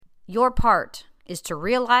Your part is to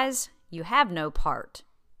realize you have no part.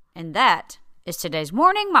 And that is today's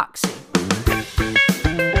Morning Moxie.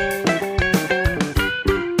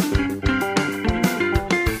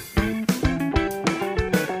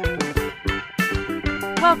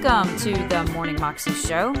 Welcome to the Morning Moxie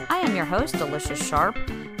Show. I am your host, Alicia Sharp.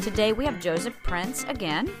 Today we have Joseph Prince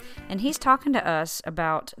again, and he's talking to us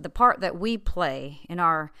about the part that we play in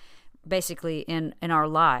our, basically in our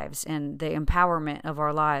lives and the empowerment of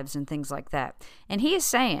our lives and things like that. And he is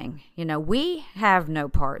saying, we have no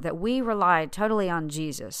part, that we rely totally on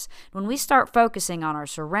Jesus. When we start focusing on our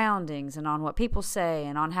surroundings and on what people say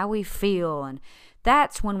and on how we feel, and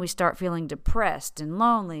that's when we start feeling depressed and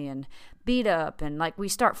lonely and beat up, and like we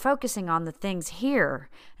start focusing on the things here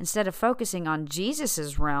instead of focusing on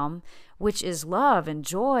Jesus's realm, which is love and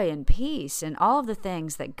joy and peace and all of the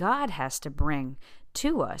things that God has to bring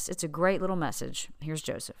to us. It's a great little message. Here's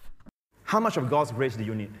Joseph. How much of God's grace do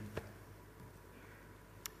you need?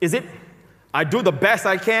 Is it, I do the best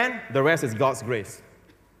I can, the rest is God's grace?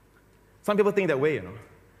 Some people think that way,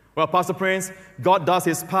 Well, Pastor Prince, God does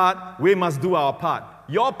his part, we must do our part.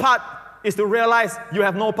 Your part is to realize you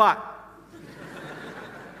have no part.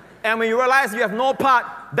 And when you realize you have no part,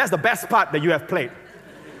 that's the best part that you have played.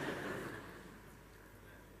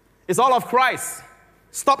 It's all of Christ.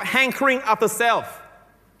 Stop hankering after self.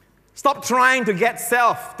 Stop trying to get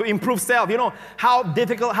self, to improve self. You know how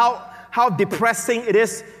difficult, how depressing it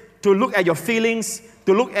is to look at your feelings,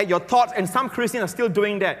 to look at your thoughts, and some Christians are still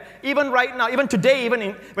doing that. Even right now, even today,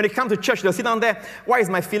 when they come to church, they'll sit down there, why is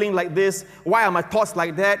my feeling like this? Why are my thoughts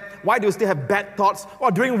like that? Why do you still have bad thoughts? Or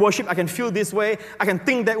during worship, I can feel this way, I can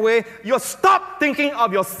think that way. You stop thinking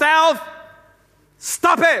of yourself.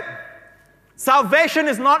 Stop it. Salvation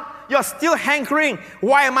is not, you're still hankering.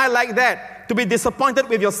 Why am I like that? To be disappointed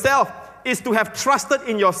with yourself is to have trusted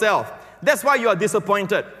in yourself. That's why you are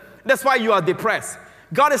disappointed. That's why you are depressed.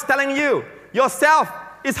 God is telling you, yourself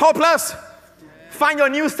is hopeless. Find your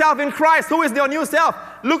new self in Christ. Who is your new self?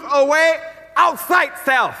 Look away outside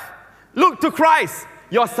self. Look to Christ.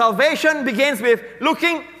 Your salvation begins with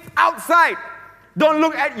looking outside. Don't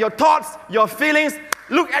look at your thoughts, your feelings.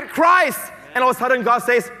 Look at Christ. And all of a sudden God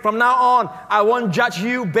says, from now on, I won't judge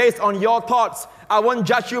you based on your thoughts. I won't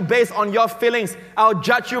judge you based on your feelings. I'll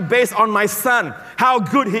judge you based on my Son, how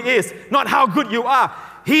good He is, not how good you are.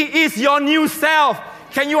 He is your new self.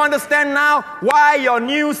 Can you understand now why your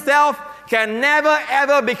new self can never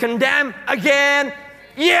ever be condemned again?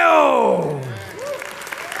 You!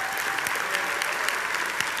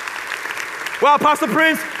 Well, Pastor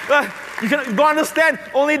Prince, you don't understand.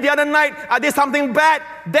 Only the other night I did something bad.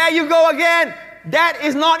 There you go again. That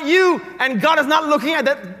is not you. And God is not looking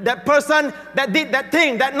at that person that did that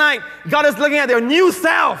thing that night. God is looking at their new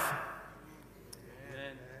self.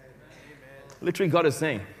 Amen. Literally, God is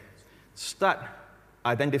saying, start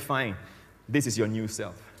identifying this is your new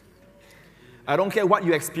self. I don't care what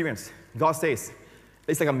you experience. God says,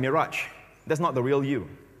 it's like a mirage. That's not the real you.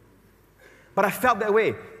 But I felt that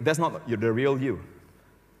way. That's not the real you.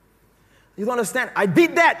 You don't understand. I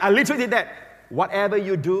did that. I literally did that. Whatever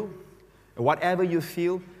you do, whatever you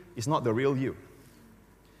feel, is not the real you.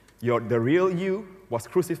 The real you was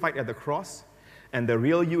crucified at the cross, and the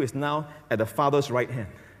real you is now at the Father's right hand.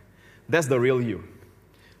 That's the real you.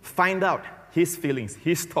 Find out His feelings,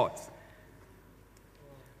 His thoughts.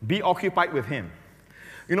 Be occupied with Him.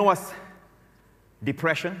 You know what's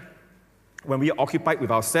depression? When we are occupied with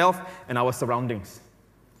ourselves and our surroundings.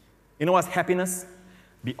 You know what's happiness?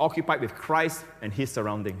 Be occupied with Christ and His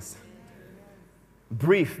surroundings.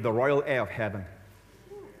 Breathe the royal air of heaven.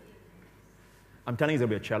 I'm telling you, it's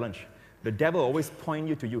going to be a challenge. The devil will always point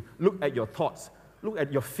you. Look at your thoughts. Look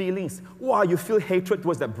at your feelings. Wow, you feel hatred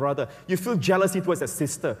towards that brother. You feel jealousy towards that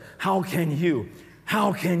sister. How can you?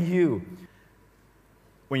 How can you?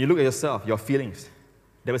 When you look at yourself, your feelings,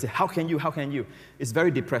 they will say, how can you? How can you? It's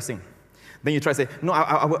very depressing. Then you try to say, no,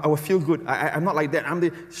 I will feel good. I'm not like that.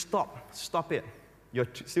 Stop it. You're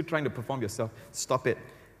still trying to perform yourself. Stop it.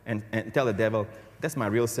 And tell the devil, that's my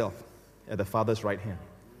real self at the Father's right hand.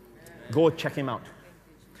 Go check him out.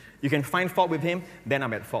 You can find fault with him, then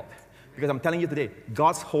I'm at fault. Because I'm telling you today,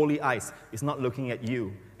 God's holy eyes is not looking at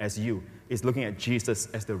you as you. It's looking at Jesus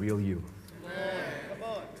as the real you. Come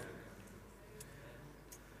on.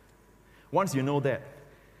 Once you know that,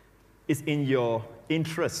 it's in your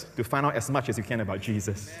interest to find out as much as you can about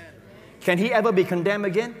Jesus. Can He ever be condemned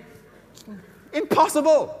again?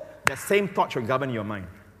 Impossible. That same thought should govern your mind.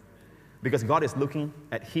 Because God is looking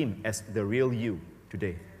at Him as the real you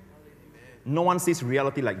today. No one sees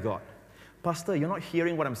reality like God. Pastor, you're not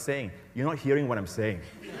hearing what I'm saying. You're not hearing what I'm saying.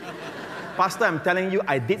 Pastor, I'm telling you,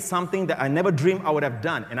 I did something that I never dreamed I would have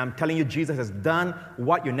done. And I'm telling you, Jesus has done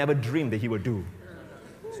what you never dreamed that he would do.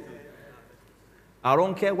 I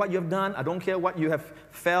don't care what you've done. I don't care what you have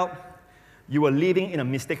felt. You are living in a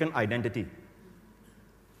mistaken identity.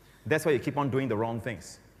 That's why you keep on doing the wrong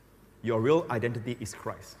things. Your real identity is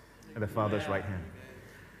Christ at the Father's right hand.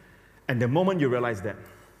 And the moment you realize that,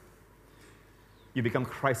 you become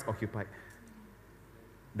Christ-occupied.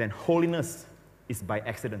 Then holiness is by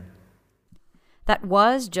accident. That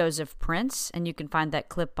was Joseph Prince, and you can find that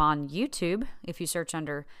clip on YouTube if you search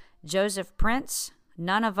under Joseph Prince,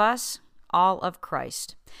 None of Us, All of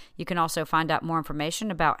Christ. You can also find out more information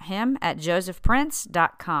about him at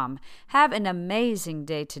josephprince.com. Have an amazing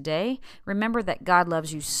day today. Remember that God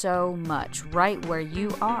loves you so much right where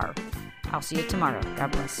you are. I'll see you tomorrow.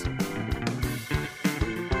 God bless.